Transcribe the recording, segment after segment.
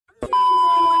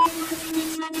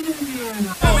I mean,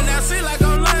 I see like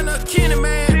I'm lying to Kenny,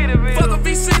 man. Fuck a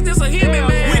V6, this a Hemi,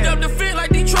 man. We up the fit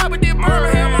like Detroit, but did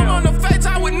Birmingham. I'm on the fake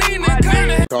time with Nina and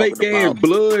Connie. Fake ass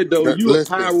blood, though. You a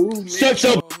pyro. Shut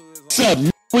your up.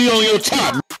 We on your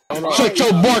top. Shut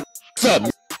your bark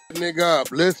up. Nigga up.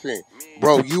 Listen,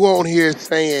 bro, you on here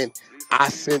saying I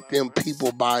sent them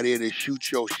people by there to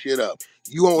shoot your shit up.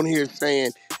 You on here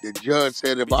saying the judge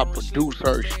said if I produce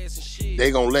her,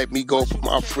 they gonna let me go for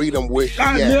my freedom wish.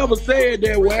 I never said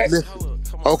that, Wack. Listen,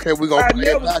 okay, we gonna play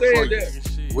it back for you.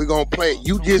 We gonna play it.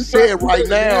 You just said right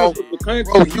now,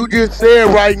 bro, you just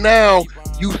said right now,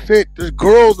 you sent the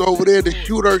girls over there to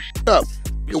shoot her shit up.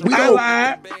 We don't. I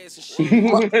lied.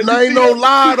 There ain't no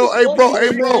lie though. Hey bro,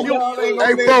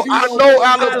 I know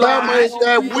Alabama ain't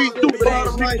that weak.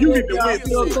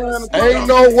 Ain't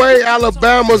no way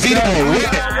Alabama's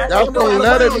that. That's gonna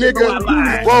let a nigga.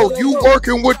 Bro, you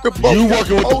working with the police. You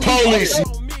working with the police.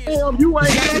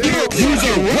 You's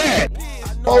a rat.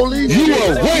 Police. You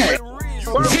a rat.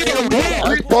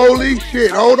 That's police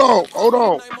shit. Hold on,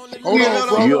 bro.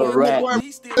 You're a rat.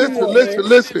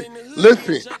 Listen.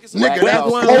 Nigga, that's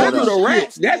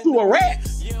police shit. That's who a rat.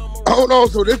 Hold on,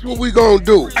 so this is what we gonna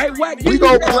do. Hey, Wack, we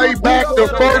gonna play back the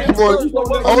first one.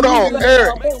 Hold on,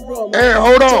 Eric,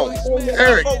 hold on.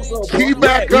 Eric, key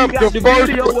back up the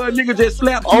first one. Nigga just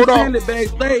slapped hold on.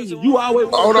 Backstage. You always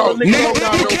hold on. You don't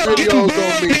got no videos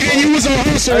on me. You was on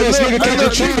house arrest,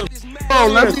 nigga. Hold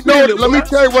on, let me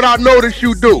tell you what I noticed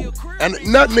you do. And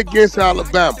nothing against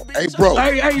Alabama. Hey, bro,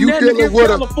 you dealing with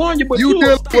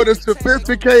a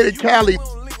sophisticated Cali.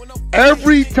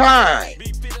 Every time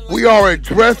we are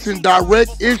addressing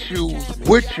direct issues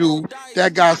with you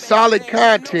that got solid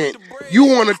content, you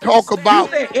want to talk about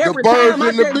the birds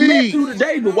and the bees.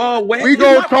 We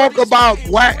gonna talk about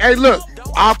Wack. Hey, look,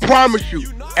 I promise you,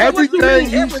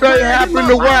 everything you say happened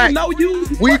to Wack.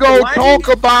 We gonna talk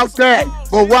about that.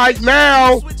 But right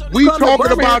now, we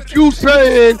talking about you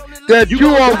saying that you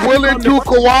are willing to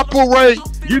cooperate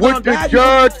with the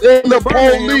judge and the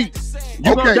police.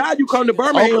 You gonna die, you come to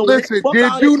Birmingham. Listen,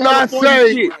 did you not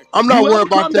say, I'm not worried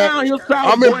about that.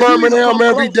 I'm in Birmingham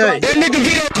every day. That nigga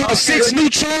Vito caught 6 new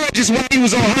charges when he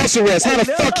was on house arrest. How the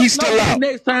fuck he still out?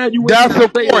 Next time you that's the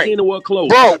point.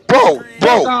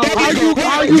 Bro.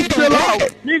 How you still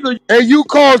out? And you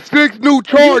called 6 new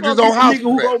charges on house arrest.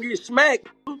 Who gonna get smacked?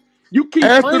 You keep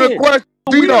answer the question,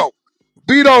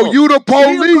 Vito, you the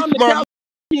police, man.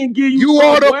 You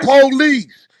are the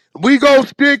police. We gon'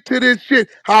 stick to this shit.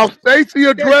 How Stacey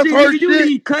addressed her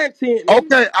shit.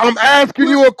 Okay, I'm asking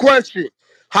you a question.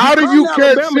 How do you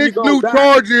catch 6 new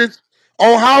charges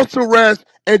on house arrest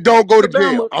and don't go to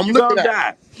jail? I'm looking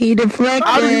at it. He deflected.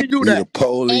 How do you do that?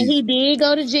 And he did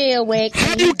go to jail, Wack.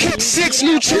 How do you catch 6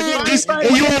 new charges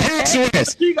and you on house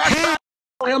arrest? How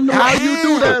you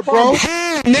do that, bro?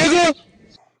 Nigga.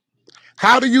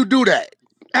 How do you do that?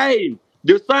 Hey.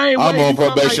 The same I'm on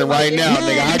probation right now,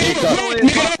 nigga. I get caught.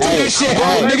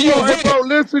 Bro,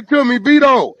 listen to me,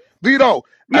 Vito.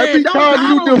 Every time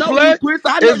you deflect,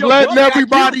 it's letting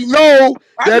everybody know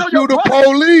that you the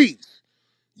police.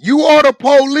 You are the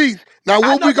police. Now,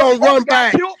 what we gonna run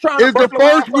back is the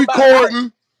first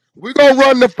recording. We're gonna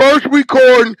run the first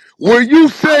recording where you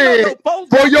said,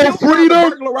 for your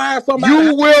freedom,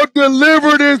 you will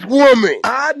deliver this woman.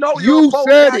 I know you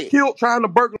said it. Killed trying to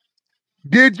burglarize.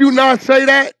 Did you not say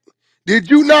that? Did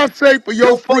you not say for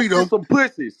your freedom? Some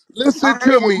pussies. Listen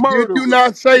to me. Did you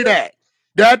not say that?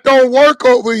 That don't work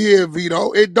over here,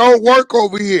 Vito. It don't work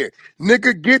over here.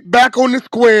 Nigga, get back on the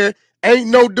square. Ain't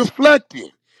no deflecting.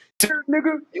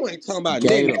 Nigga, you ain't talking about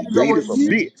nigga. You a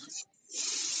bitch.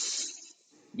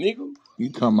 Nigga. You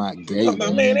talking about gate,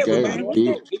 man, everybody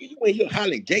bitch. Nigga, you ain't here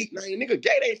hollering Gate name. Nigga,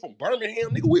 Gate ain't from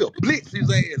Birmingham. Nigga, we'll blitz his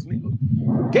ass, nigga.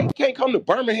 Gate can't come to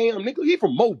Birmingham, nigga. He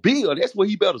from Mobile. That's where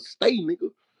he better stay,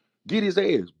 nigga. Get his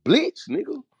ass blitz,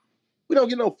 nigga. We don't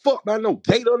get no fuck by no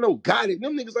Gate or no Gotti.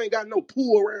 Them niggas ain't got no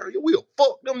pool around here. We'll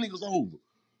fuck them niggas over.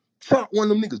 Chop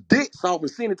one of them niggas dicks off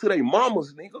and send it to their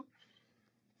mamas, nigga.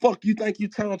 Fuck you think you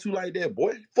talking to like that,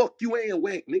 boy? Fuck you and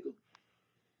Wack, nigga.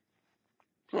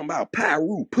 Talking about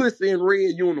Pyru, pussy in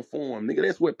red uniform, nigga.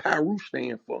 That's what Pyru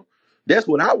stand for. That's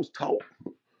what I was taught.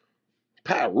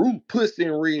 Pyru, pussy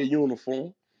in red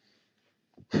uniform.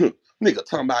 Nigga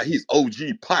talking about his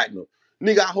OG partner.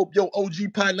 Nigga, I hope your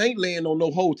OG partner ain't laying on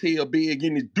no hotel bed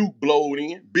getting his Duke blowed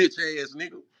in. Bitch ass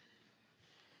nigga.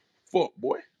 Fuck,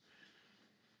 boy.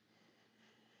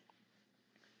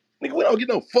 Nigga, we don't get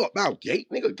no fuck about Gate.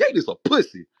 Nigga, Gate is a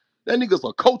pussy. That nigga's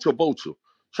a culture vulture.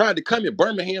 Trying to come in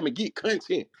Birmingham and get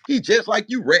content. He just like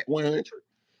you, Rat 100.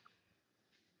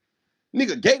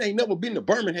 Nigga, Gate ain't never been to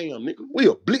Birmingham, nigga.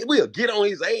 We'll get on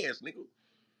his ass, nigga.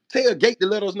 Tell Gate to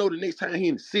let us know the next time he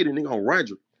in the city, nigga, on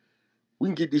Roger. We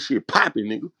can get this shit popping,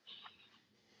 nigga.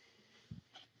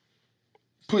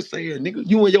 Pussy ass, nigga.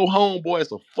 You and your homeboy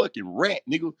is a fucking rat,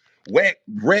 nigga. Wack,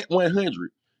 rat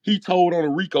 100. He told on a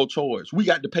RICO charge. We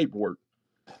got the paperwork.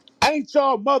 Ain't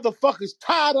y'all motherfuckers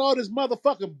tired of all this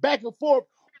motherfucking back and forth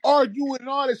arguing and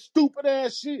all this stupid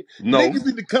ass shit? No. Niggas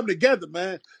need to come together,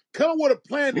 man. Come with a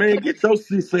plan to Man, come. get your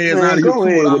sis ass out Man, of here go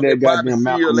too with ahead with all that that Bobby goddamn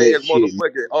Seale Malcolm ass X shit.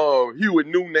 motherfucking Huey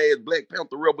Newton ass Black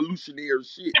Panther revolutionary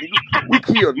shit, nigga. We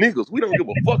kill niggas. We don't give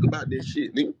a fuck about that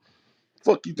shit, nigga.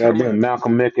 Fuck you talking Goddamn about.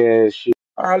 Malcolm X ass shit.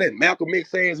 All that Malcolm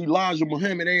X ass, Elijah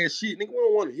Muhammad ass shit, nigga. We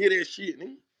don't want to hear that shit,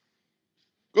 nigga.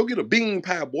 Go get a bean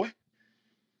pie, boy.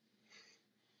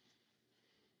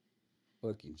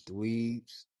 Fucking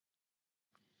dweebs.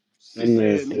 That Sis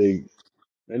man ass, nigga.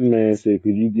 say,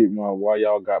 could you get why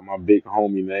y'all got my big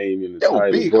homie name in the Yo, title,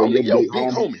 big bro? homie, yo, big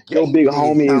homie Your gay. big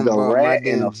Nigga homie is talking a about my rat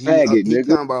and a damn G. faggot, He nigga.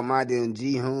 talking about my damn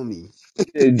G homie.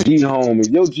 G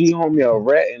homie, your G homie a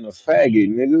rat and a faggot,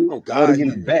 nigga. Oh, Murder God, he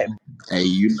getting is. back. Hey,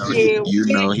 Listen, you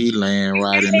know he laying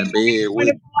right in the bed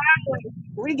with.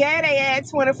 We got they at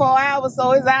 24 hours,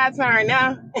 so it's our turn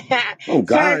now. oh,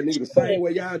 Turn God, nigga, the same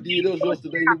way y'all did us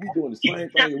yesterday, nigga. We doing the same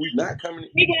thing and we not coming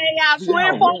we gave y'all to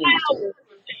y'all 24 room this time. hours.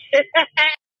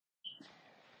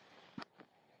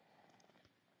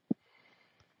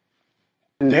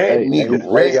 That nigga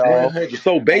Hey, Rat y'all. 100.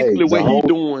 So Hey, basically, the what he whole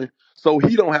doing, so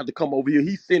he don't have to come over here.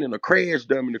 He's sending a crash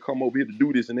dummy to come over here to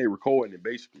do this, and they recording it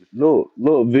basically. look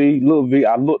V.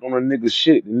 I looked on a nigga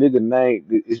shit. The nigga name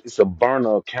it's a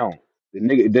burner account. The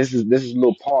nigga, this is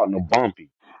little partner Bumpy.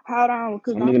 Hold on,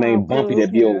 cause Some I'm nigga on named Bumpy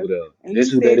that be over Clubhouse, there. and This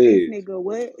you who that said this is. nigga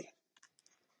what?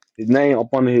 His name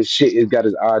up under his shit. It's got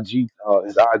his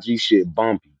IG shit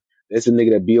Bumpy. That's a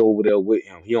nigga that be over there with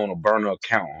him. He on a burner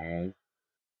account, home.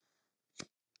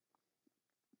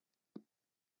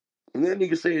 And that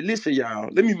nigga said, listen, y'all,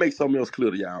 let me make something else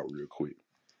clear to y'all real quick.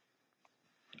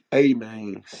 Hey,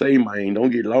 man, say, man,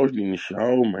 don't get lost in the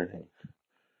show, man.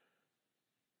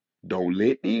 Don't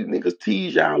let these niggas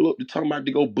tease y'all up to talking about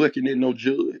to go bucking at no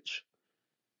judge.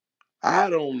 I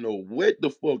don't know what the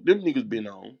fuck them niggas been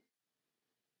on.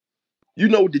 You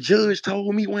know what the judge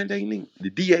told me one day, nigga? The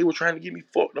DA was trying to get me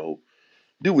fucked over.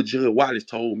 This what Judge Wallace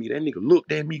told me. That nigga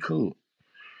looked at me, cuz.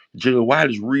 Judge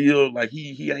Wallace real, like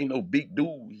he ain't no big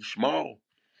dude. He small.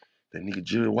 That nigga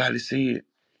Judge Wallace said,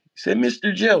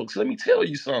 Mr. Jelks, let me tell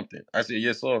you something. I said,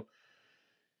 yes, sir.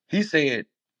 He said,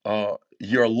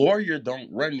 your lawyer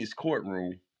don't run this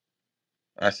courtroom.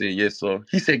 I said, yes, sir.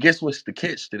 He said, guess what's the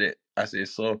catch to that? I said,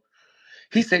 sir.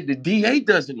 He said, the DA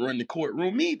doesn't run the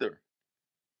courtroom either.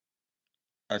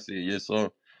 I said, yes, sir.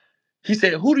 He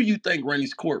said, who do you think run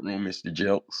this courtroom, Mr.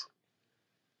 Jelks?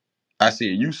 I said,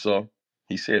 you, sir.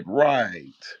 He said,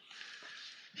 right.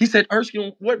 He said,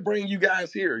 Erskine, what bring you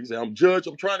guys here? He said, I'm judge.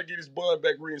 I'm trying to get his bond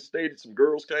back reinstated. Some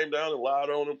girls came down and lied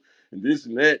on him and this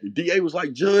and that. The DA was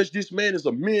like, Judge, this man is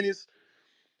a menace.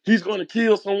 He's going to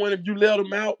kill someone if you let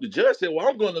him out. The judge said, well,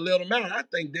 I'm going to let him out. I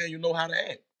think Daniel know how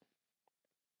to act.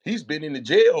 He's been in the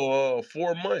jail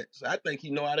 4 months. I think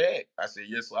he know how to act. I said,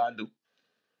 yes, sir, I do.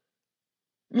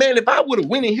 Man, if I would have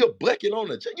went in here bucking on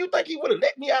the judge, you think he would have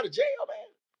let me out of jail, man?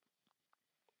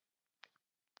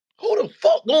 Who the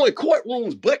fuck going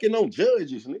courtrooms bucking on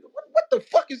judges, nigga? What the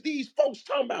fuck is these folks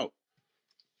talking about?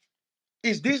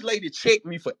 Is this lady checked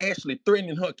me for actually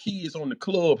threatening her kids on the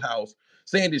clubhouse,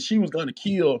 saying that she was gonna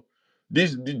kill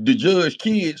the judge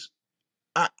kids?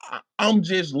 I'm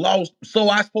just lost. So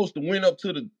I supposed to went up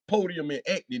to the podium and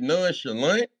acted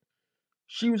nonchalant?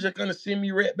 She was just gonna send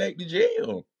me right back to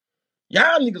jail.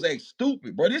 Y'all niggas act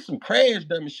stupid, bro. This some crash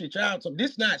dummy shit. Y'all talking.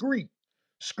 This not street.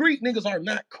 Street niggas are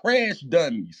not crash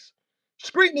dummies.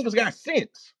 Street niggas got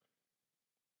sense.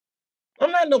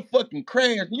 I'm not no fucking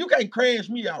crash. You can't crash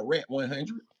me out, Rat 100.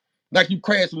 Like you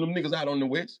crashing them niggas out on the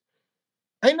West.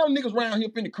 Ain't no niggas around here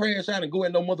finna crash out and go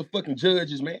at no motherfucking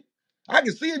judges, man. I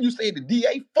can see if you say the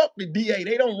DA. Fuck the DA.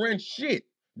 They don't run shit.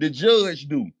 The judge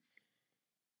do.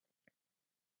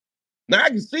 Now I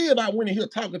can see if I went in here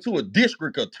talking to a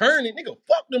district attorney, nigga,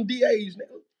 fuck them DAs,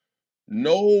 nigga.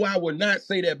 No, I would not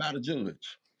say that about a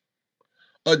judge.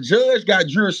 A judge got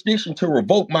jurisdiction to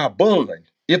revoke my bond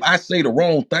if I say the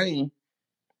wrong thing.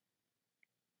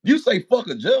 You say fuck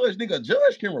a judge, nigga, a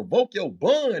judge can revoke your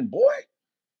bond, boy.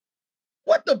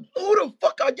 Who the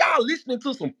fuck are y'all listening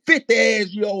to some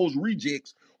 50-ass-year-olds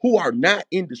rejects who are not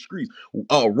in the streets?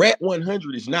 Rat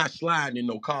 100 is not sliding in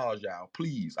no cars, y'all.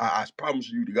 Please, I promise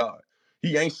you to God.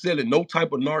 He ain't selling no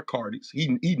type of narcotics.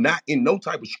 He not in no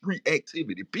type of street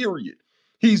activity, period.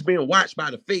 He's being watched by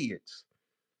the feds.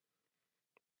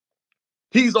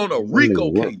 He's on a That nigga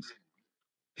RICO run. case.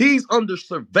 He's under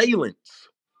surveillance.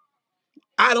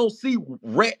 I don't see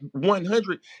Rat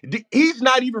 100. He's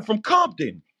not even from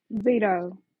Compton.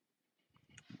 Vito,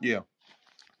 Yeah.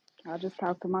 I just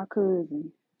talked to my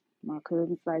cousin. My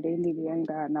cousin say that nigga ain't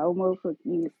got no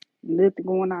motherfucking nothing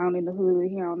going on in the hood.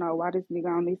 He don't know why this nigga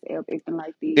on this app acting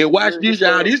like this And and watch weird as this,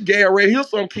 y'all. fuck. This guy right here,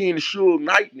 some king of Suge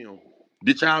Knight now.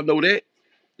 Did y'all know that?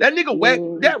 That nigga Wack,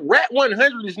 Yeah, that Rat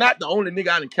 100 is not the only nigga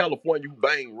out in California who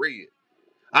bang red.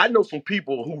 I know some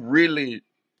people who really,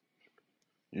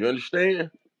 you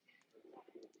understand?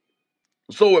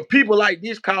 So if people like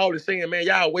this call and saying, man,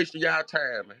 y'all wasting y'all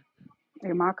time, man.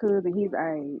 and my cousin, his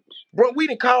age. Bro, we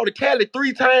done called the Cali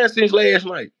 3 times since last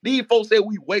night. These folks said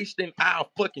we wasting our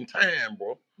fucking time,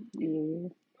 bro. Yeah,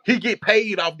 He get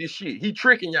paid off this shit. He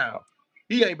tricking y'all.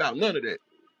 He ain't about none of that.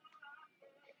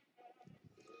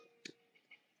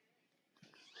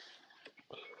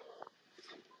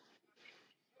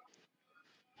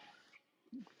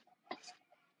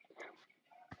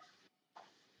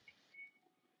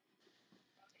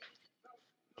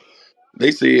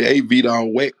 They said, hey, Vito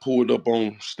and Wack pulled up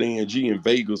on Stan G in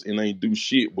Vegas and ain't do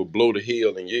shit but blow the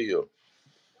hell and yell.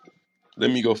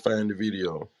 Let me go find the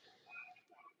video.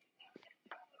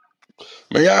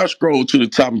 Man, y'all scroll to the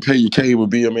top and pay your cable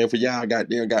bill, man. For y'all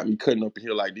goddamn got me cutting up in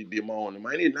here like this morning.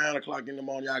 Man, it's 9 o'clock in the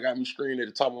morning. Y'all got me screaming at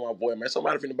the top of my voice, man.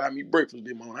 Somebody finna buy me breakfast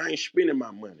this morning. I ain't spending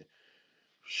my money.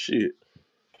 Shit.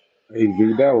 Hey,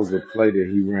 V, that was a play that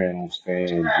he ran on Stan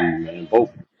G, man.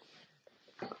 Both.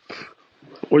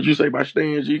 What'd you say about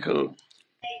Stan G, cuz?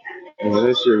 Man,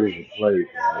 that shit was a play,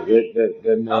 man.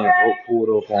 That man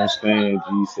pulled up on Stan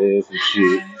G, said some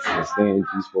shit, and Stan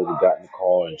G supposed to got in the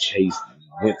car and chased,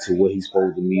 went to where he's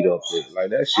supposed to meet up at.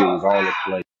 Like, that shit was all a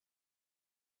play.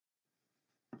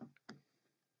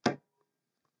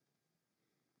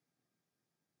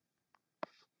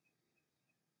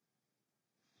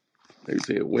 They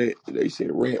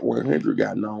said Rat 100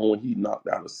 got known when he knocked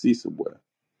out a sissy boy.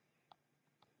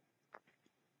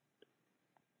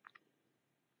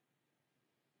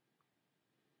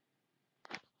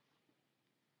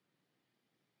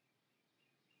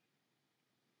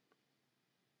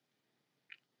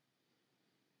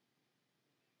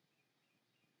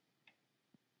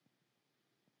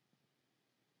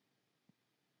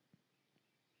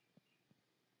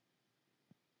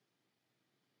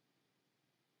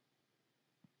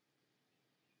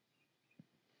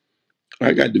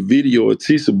 I got the video of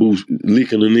Tissa Boo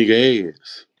licking a nigga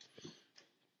ass.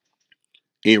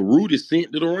 And Rudy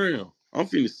sent it around. I'm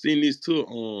finna send this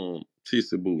to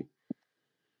Tissa Boo.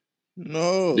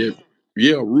 No. That,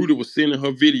 yeah, Rudy was sending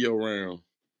her video around.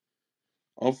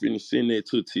 I'm finna send that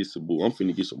to Tissa Boo. I'm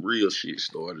finna get some real shit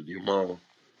started, your mama.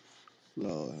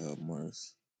 Lord have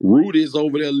mercy. Rudy is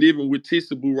over there living with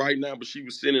Tissa Boo right now, but she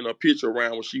was sending a picture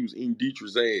around when she was in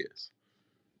Dietrich's ass.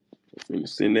 I'm finna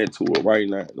send that to her right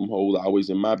now. Them hoes always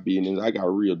in my business. I got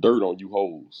real dirt on you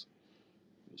hoes.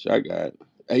 Shit, I got.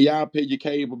 Hey, y'all pay your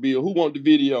cable bill. Who want the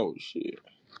video? Shit.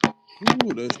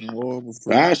 Ooh, that's some horrible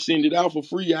fruit. I send it out for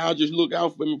free. Y'all just look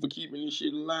out for me for keeping this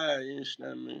shit alive. You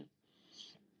understand, man?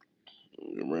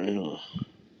 Right here.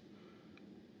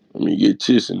 Let me get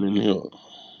Tissin in here.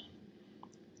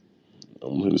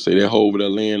 I'm gonna say that hoe over there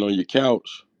laying on your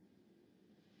couch.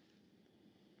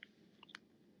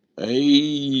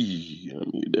 Hey,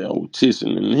 let me get that old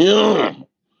Tissin in here.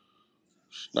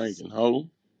 Stinking hoe.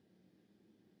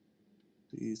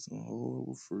 These some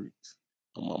horrible fruits.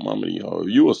 Oh, my mama, yo, if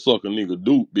you a sucker nigga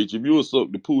duke, bitch. If you a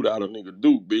suck the poot out of nigga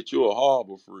duke, bitch, you a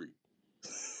harbor freak.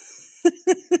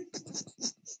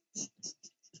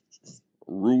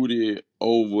 Rudy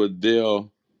over there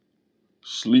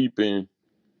sleeping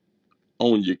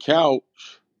on your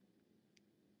couch,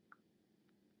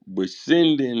 but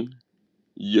sending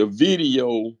your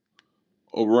video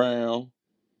around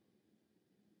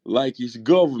like it's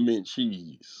government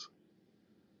cheese.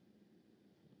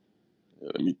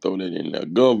 Let me throw that in there.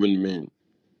 Government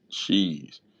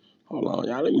cheese. Hold on,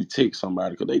 y'all. Let me text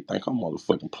somebody because they think I'm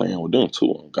motherfucking playing with them too.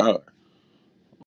 On God.